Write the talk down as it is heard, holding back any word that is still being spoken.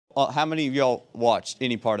How many of y'all watched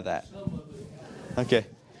any part of that? Okay.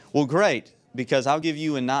 Well, great, because I'll give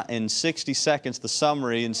you in 60 seconds the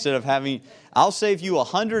summary instead of having, I'll save you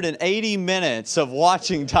 180 minutes of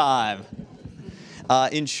watching time.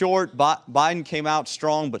 In short, Biden came out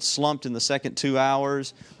strong but slumped in the second 2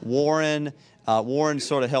 hours. Warren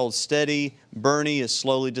sort of held steady. Bernie is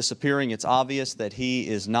slowly disappearing. It's obvious that he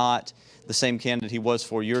is not the same candidate he was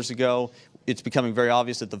 4 years ago. It's becoming very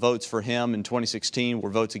obvious that the votes for him in 2016 were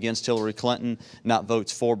votes against Hillary Clinton, not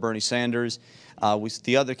votes for Bernie Sanders.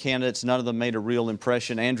 The other candidates, none of them made a real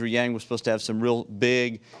impression. Andrew Yang was supposed to have some real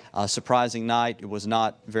big, surprising night. It was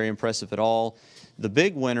not very impressive at all. The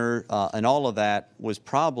big winner in all of that was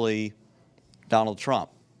probably Donald Trump,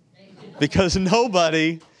 because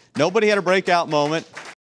nobody had a breakout moment.